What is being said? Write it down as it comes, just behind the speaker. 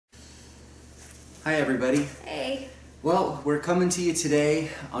Hi everybody. Hey. Well, we're coming to you today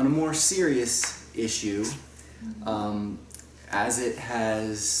on a more serious issue, as it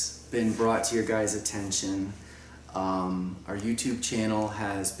has been brought to your guys' attention. Our YouTube channel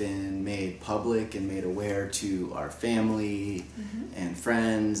has been made public and made aware to our family and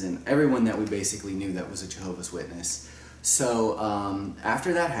friends and everyone that we basically knew that was a Jehovah's Witness. So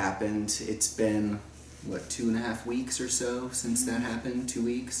after that happened, it's been what, 2.5 weeks or so since that happened? 2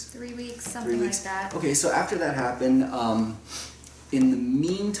 weeks? 3 weeks, something like that. Okay, so after that happened, in the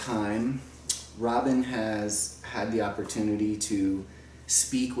meantime, Robin has had the opportunity to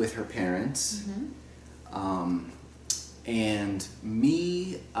speak with her parents. And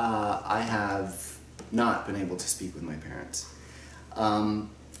me, I have not been able to speak with my parents.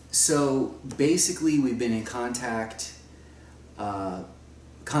 So basically we've been in contacted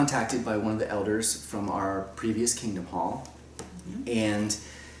by one of the elders from our previous Kingdom Hall, and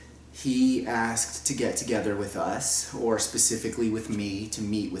he asked to get together with us, or specifically with me, to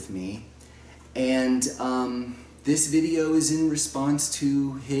meet with me. And this video is in response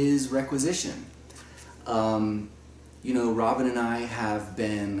to his requisition. You know, Robin and I have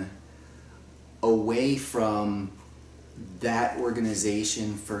been away from that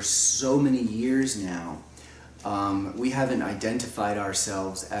organization for so many years now. We haven't identified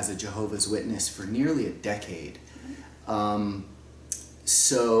ourselves as a Jehovah's Witness for nearly a decade.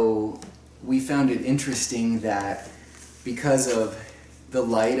 So we found it interesting that because of the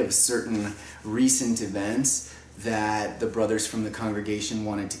light of certain recent events that the brothers from the congregation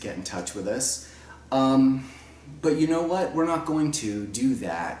wanted to get in touch with us. But you know what? We're not going to do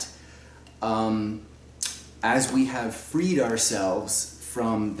that. As we have freed ourselves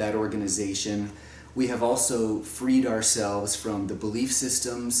from that organization, we have also freed ourselves from the belief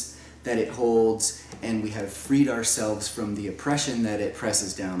systems that it holds, and we have freed ourselves from the oppression that it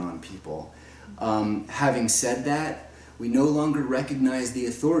presses down on people. Having said that, we no longer recognize the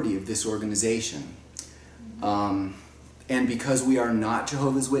authority of this organization. And because we are not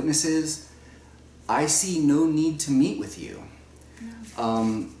Jehovah's Witnesses, I see no need to meet with you.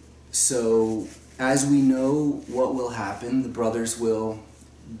 So as we know what will happen, the brothers will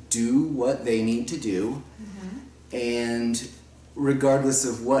do what they need to do, and regardless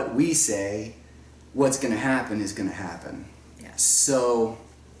of what we say, what's going to happen is going to happen. So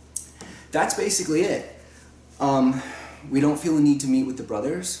that's basically it. We don't feel a need to meet with the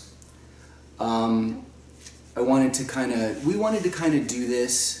brothers. We wanted to kind of do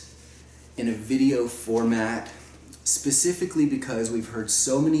this in a video format, specifically because we've heard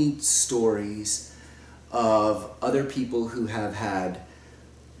so many stories of other people who have had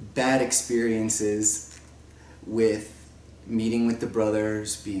bad experiences with meeting with the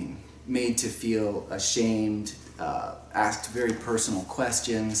brothers, being made to feel ashamed, asked very personal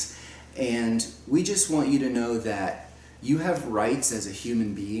questions, and we just want you to know that you have rights as a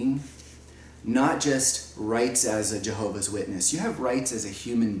human being, not just rights as a Jehovah's Witness. You have rights as a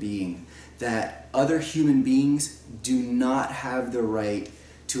human being that other human beings do not have the right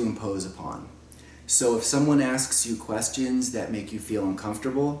to impose upon. So if someone asks you questions that make you feel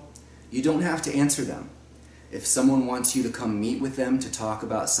uncomfortable, you don't have to answer them. If someone wants you to come meet with them to talk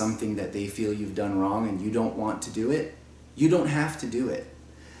about something that they feel you've done wrong and you don't want to do it, you don't have to do it.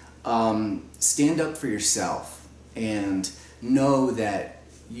 Stand up for yourself and know that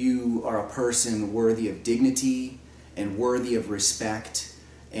you are a person worthy of dignity and worthy of respect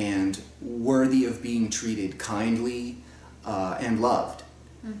and worthy of being treated kindly and loved.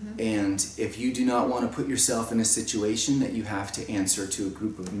 And if you do not want to put yourself in a situation that you have to answer to a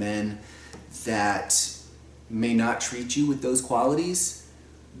group of men that may not treat you with those qualities,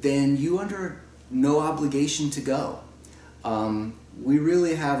 then you are under no obligation to go. We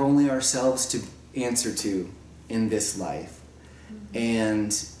really have only ourselves to answer to in this life.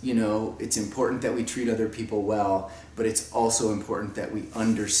 And, you know, it's important that we treat other people well, but it's also important that we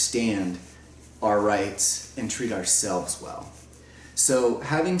understand our rights and treat ourselves well. So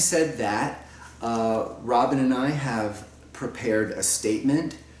having said that, Robin and I have prepared a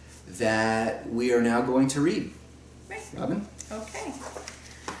statement that we are now going to read. Right. Robin? Okay.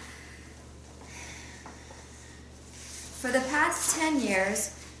 For the past 10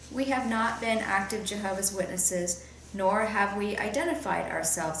 years, we have not been active Jehovah's Witnesses, nor have we identified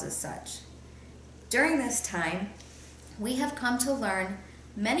ourselves as such. During this time, we have come to learn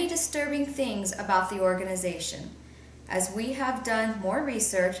many disturbing things about the organization. As we have done more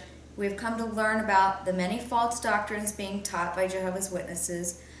research, we have come to learn about the many false doctrines being taught by Jehovah's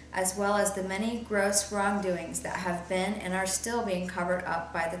Witnesses, as well as the many gross wrongdoings that have been and are still being covered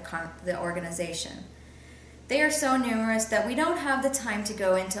up by the organization. They are so numerous that we don't have the time to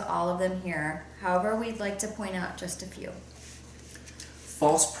go into all of them here. However, we'd like to point out just a few.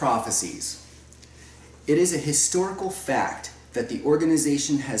 False prophecies. It is a historical fact that the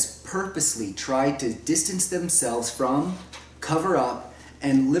organization has purposely tried to distance themselves from, cover up,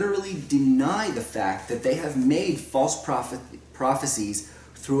 and literally deny the fact that they have made false prophecies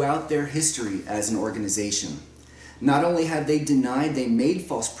throughout their history as an organization. Not only have they denied they made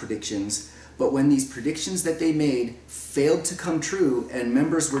false predictions, but when these predictions that they made failed to come true and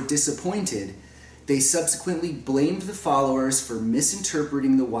members were disappointed, they subsequently blamed the followers for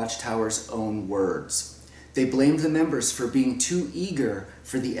misinterpreting the Watchtower's own words. They blamed the members for being too eager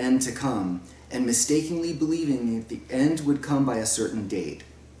for the end to come and mistakenly believing that the end would come by a certain date.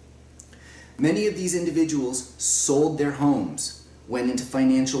 Many of these individuals sold their homes, went into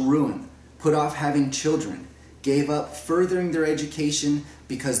financial ruin, put off having children, gave up furthering their education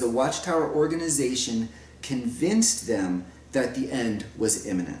because the Watchtower organization convinced them that the end was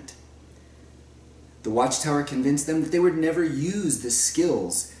imminent. The Watchtower convinced them that they would never use the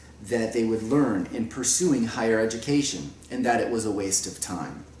skills that they would learn in pursuing higher education, and that it was a waste of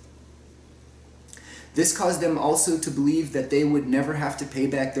time. This caused them also to believe that they would never have to pay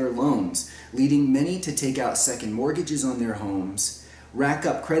back their loans, leading many to take out second mortgages on their homes, rack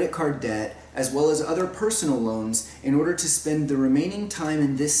up credit card debt, as well as other personal loans in order to spend the remaining time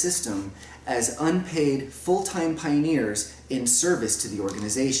in this system as unpaid full-time pioneers in service to the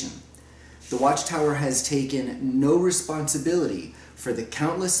organization. The Watchtower has taken no responsibility for the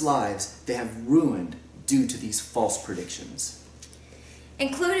countless lives they have ruined due to these false predictions.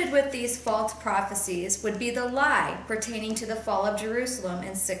 Included with these false prophecies would be the lie pertaining to the fall of Jerusalem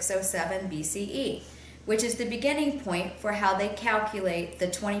in 607 BCE, which is the beginning point for how they calculate the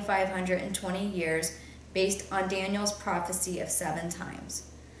 2,520 years based on Daniel's prophecy of 7 times.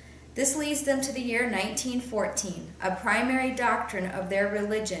 This leads them to the year 1914, a primary doctrine of their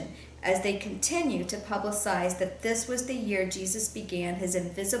religion, as they continue to publicize that this was the year Jesus began his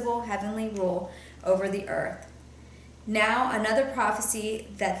invisible heavenly rule over the earth. Now, another prophecy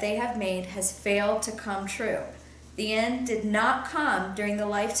that they have made has failed to come true. The end did not come during the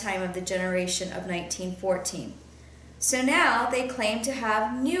lifetime of the generation of 1914. So now they claim to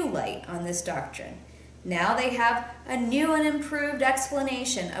have new light on this doctrine. Now they have a new and improved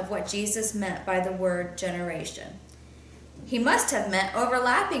explanation of what Jesus meant by the word generation. He must have meant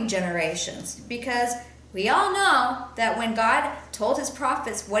overlapping generations, because we all know that when God told his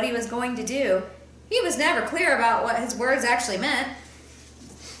prophets what he was going to do, he was never clear about what his words actually meant.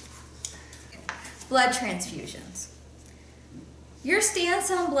 Blood transfusions. Your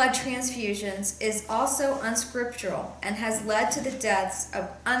stance on blood transfusions is also unscriptural and has led to the deaths of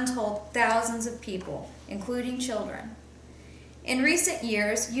untold thousands of people, including children. In recent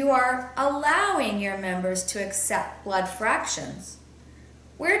years, you are allowing your members to accept blood fractions.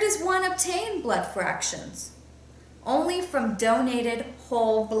 Where does one obtain blood fractions? Only from donated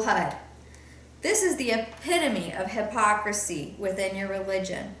whole blood. This is the epitome of hypocrisy within your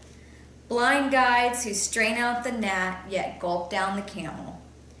religion. Blind guides who strain out the gnat yet gulp down the camel.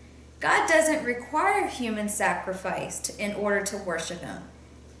 God doesn't require human sacrifice in order to worship him.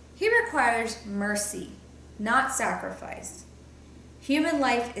 He requires mercy, not sacrifice. Human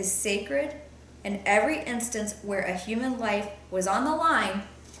life is sacred, and every instance where a human life was on the line,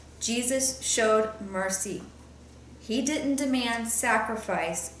 Jesus showed mercy. He didn't demand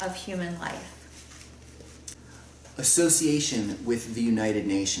sacrifice of human life. Association with the United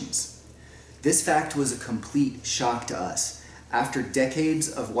Nations. This fact was a complete shock to us. After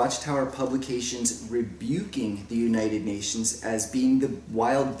decades of Watchtower publications rebuking the United Nations as being the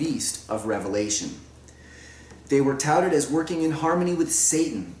wild beast of Revelation. They were touted as working in harmony with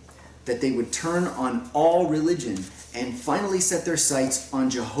Satan, that they would turn on all religion and finally set their sights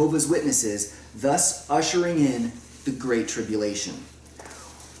on Jehovah's Witnesses, thus ushering in the Great Tribulation.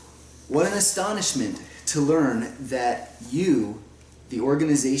 What an astonishment to learn that you, the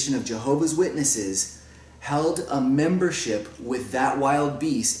organization of Jehovah's Witnesses, held a membership with that wild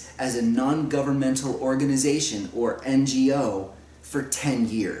beast as a non-governmental organization, or NGO, for 10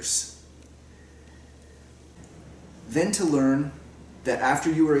 years. Then to learn that after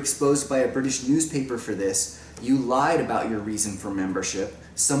you were exposed by a British newspaper for this, you lied about your reason for membership,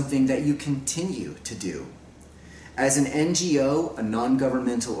 something that you continue to do. As an NGO, a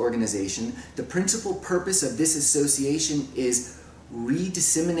non-governmental organization, the principal purpose of this association is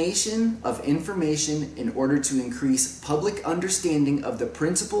redissemination of information in order to increase public understanding of the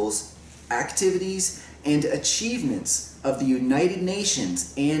principles, activities, and achievements of the United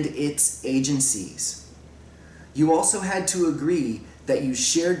Nations and its agencies. You also had to agree that you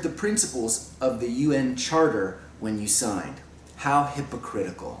shared the principles of the UN Charter when you signed. How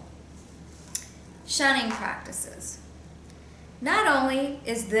hypocritical. Shunning practices. Not only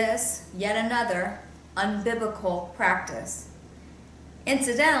is this yet another unbiblical practice.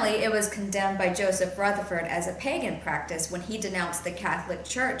 Incidentally, it was condemned by Joseph Rutherford as a pagan practice when he denounced the Catholic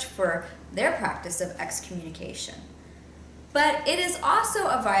Church for their practice of excommunication. But it is also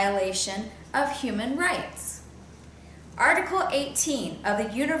a violation of human rights. Article 18 of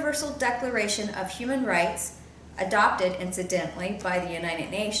the Universal Declaration of Human Rights, adopted incidentally by the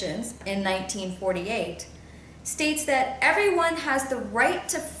United Nations in 1948, states that everyone has the right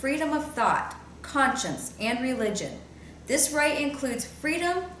to freedom of thought, conscience, and religion. This right includes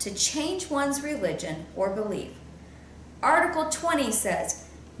freedom to change one's religion or belief. Article 20 says,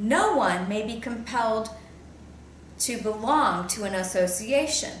 no one may be compelled to belong to an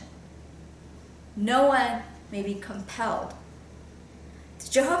association. No one may be compelled. The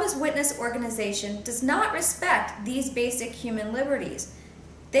Jehovah's Witness organization does not respect these basic human liberties.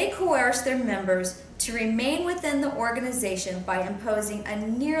 They coerce their members to remain within the organization by imposing a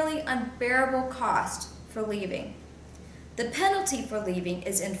nearly unbearable cost for leaving. The penalty for leaving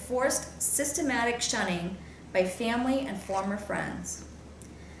is enforced systematic shunning by family and former friends.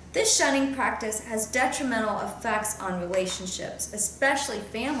 This shunning practice has detrimental effects on relationships, especially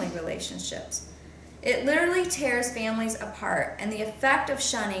family relationships. It literally tears families apart, and the effect of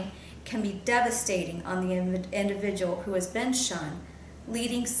shunning can be devastating on the individual who has been shunned,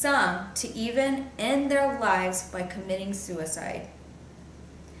 leading some to even end their lives by committing suicide.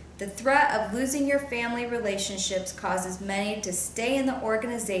 The threat of losing your family relationships causes many to stay in the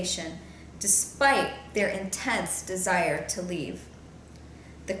organization despite their intense desire to leave.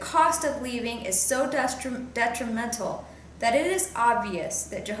 The cost of leaving is so detrimental that it is obvious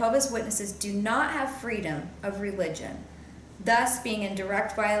that Jehovah's Witnesses do not have freedom of religion, thus being in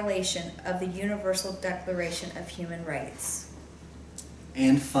direct violation of the Universal Declaration of Human Rights.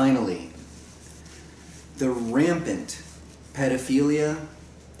 And finally, the rampant pedophilia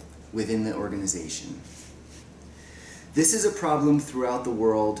within the organization. This is a problem throughout the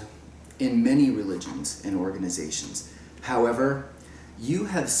world in many religions and organizations. However, you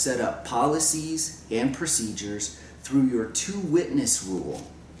have set up policies and procedures through your two-witness rule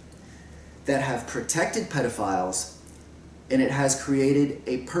that have protected pedophiles, and it has created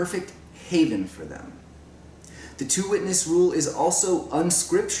a perfect haven for them. The two-witness rule is also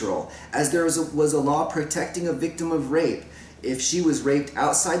unscriptural, as there was a law protecting a victim of rape if she was raped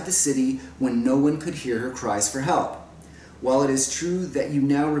outside the city when no one could hear her cries for help. While it is true that you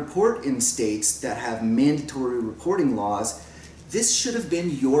now report in states that have mandatory reporting laws, this should have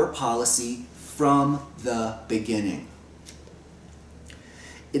been your policy from the beginning.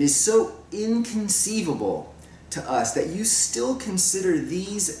 It is so inconceivable to us that you still consider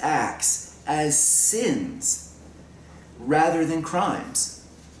these acts as sins rather than crimes.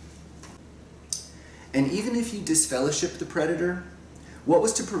 And even if you disfellowship the predator, what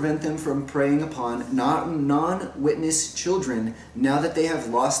was to prevent them from preying upon non-witness children now that they have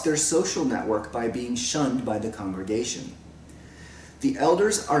lost their social network by being shunned by the congregation? The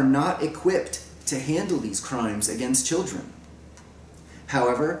elders are not equipped to handle these crimes against children.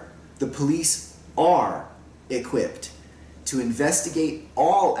 However, the police are equipped to investigate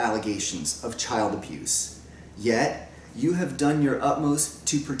all allegations of child abuse. Yet, you have done your utmost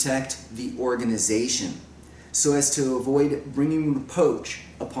to protect the organization so as to avoid bringing reproach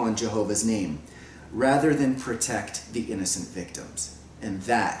upon Jehovah's name, rather than protect the innocent victims. And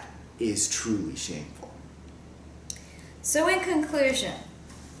that is truly shameful. So in conclusion,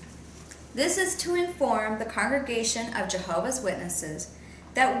 this is to inform the congregation of Jehovah's Witnesses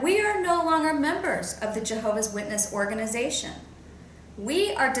that we are no longer members of the Jehovah's Witness organization.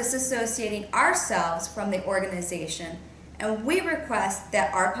 We are disassociating ourselves from the organization, and we request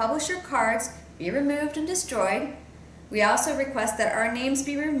that our publisher cards be removed and destroyed. We also request that our names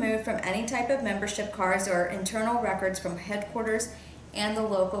be removed from any type of membership cards or internal records from headquarters and the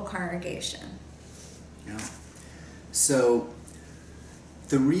local congregation. Yeah. So,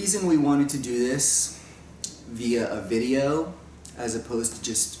 the reason we wanted to do this via a video as opposed to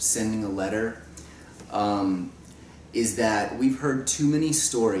just sending a letter is that we've heard too many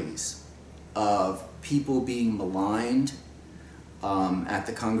stories of people being maligned at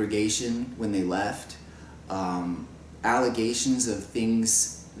the congregation when they left, allegations of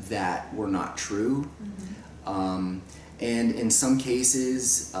things that were not true. Mm-hmm. And in some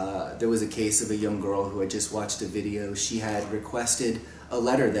cases, there was a case of a young girl who had just watched a video. She had requested a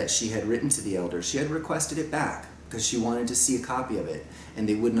letter that she had written to the elders. She had requested it back because she wanted to see a copy of it, and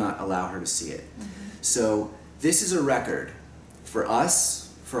they would not allow her to see it. Mm-hmm. So this is a record for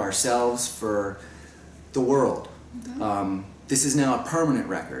us, for ourselves, for the world. This is now a permanent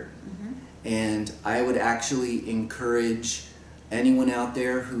record. And I would actually encourage anyone out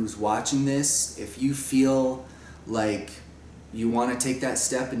there who's watching this, if you feel like you want to take that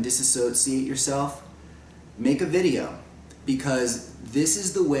step and disassociate yourself, make a video, because this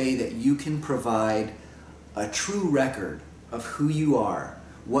is the way that you can provide a true record of who you are,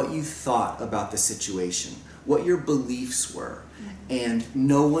 what you thought about the situation, what your beliefs were, and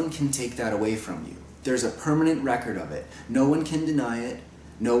no one can take that away from you. There's a permanent record of it. No one can deny it.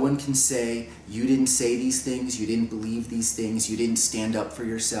 No one can say, you didn't say these things, you didn't believe these things, you didn't stand up for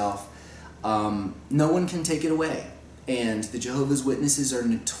yourself. No one can take it away. And the Jehovah's Witnesses are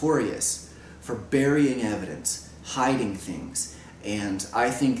notorious for burying evidence, hiding things. And I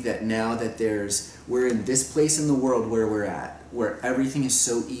think that now that we're in this place in the world where we're at, where everything is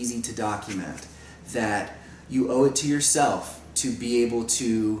so easy to document, that you owe it to yourself to be able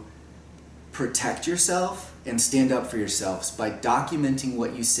to protect yourself and stand up for yourselves by documenting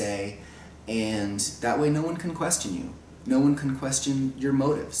what you say, and that way no one can question you. No one can question your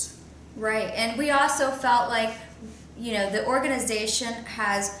motives. Right, and we also felt like, you know, the organization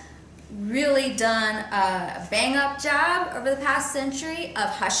has really done a bang-up job over the past century of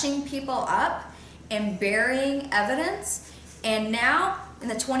hushing people up and burying evidence, and now in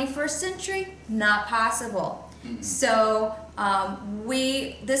the 21st century, not possible. So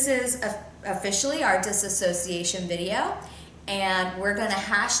this is officially our disassociation video, and we're going to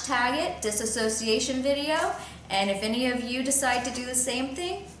hashtag it disassociation video, and if any of you decide to do the same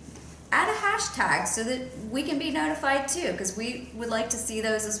thing, add a hashtag so that we can be notified too, because we would like to see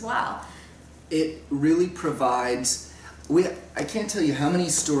those as well. It really provides, I can't tell you how many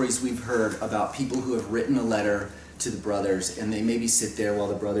stories we've heard about people who have written a letter to the brothers, and they maybe sit there while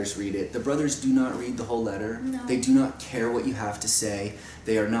the brothers read it. The brothers do not read the whole letter. No. They do not care what you have to say.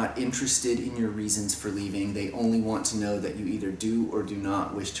 They are not interested in your reasons for leaving. They only want to know that you either do or do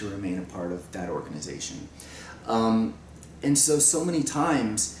not wish to remain a part of that organization. And so many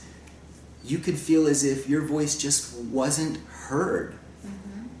times you could feel as if your voice just wasn't heard.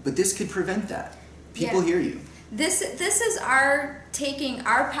 But this could prevent that. People hear you. This is our taking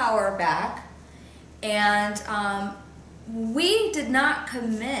our power back, and we did not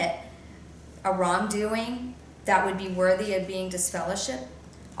commit a wrongdoing that would be worthy of being disfellowshipped.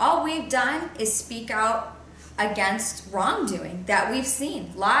 All we've done is speak out against wrongdoing that we've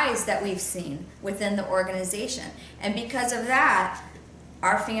seen, lies that we've seen within the organization. And because of that,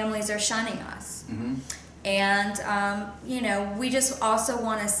 our families are shunning us. And, you know, we just also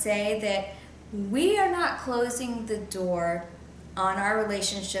want to say that we are not closing the door on our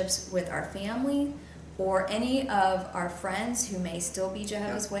relationships with our family or any of our friends who may still be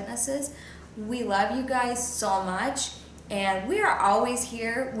Jehovah's Witnesses. We love you guys so much, and we are always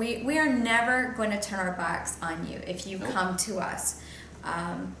here. We are never going to turn our backs on you if you come to us,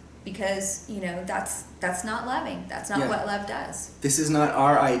 because, you know, that's not loving. That's not what love does. This is not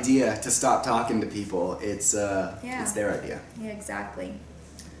our idea to stop talking to people. It's their idea. Yeah, exactly.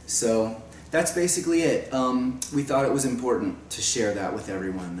 So that's basically it. We thought it was important to share that with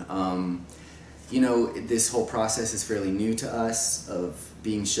everyone. You know, this whole process is fairly new to us of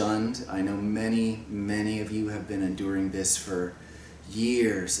being shunned. I know many of you have been enduring this for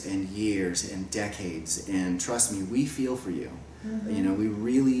years and years and decades, and trust me, we feel for you. You know, we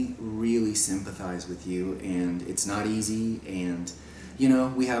really sympathize with you, and it's not easy. And you know,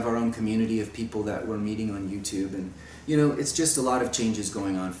 we have our own community of people that we're meeting on YouTube, and you know, it's just a lot of changes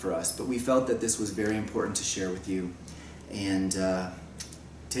going on for us, but we felt that this was very important to share with you. And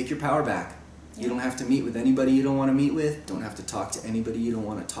take your power back. You don't have to meet with anybody you don't want to meet with. Don't have to talk to anybody you don't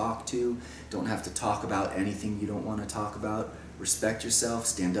want to talk to. Don't have to talk about anything you don't want to talk about. Respect yourself.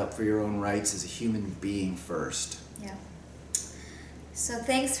 Stand up for your own rights as a human being first. Yeah. So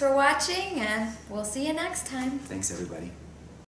thanks for watching, and we'll see you next time. Thanks, everybody.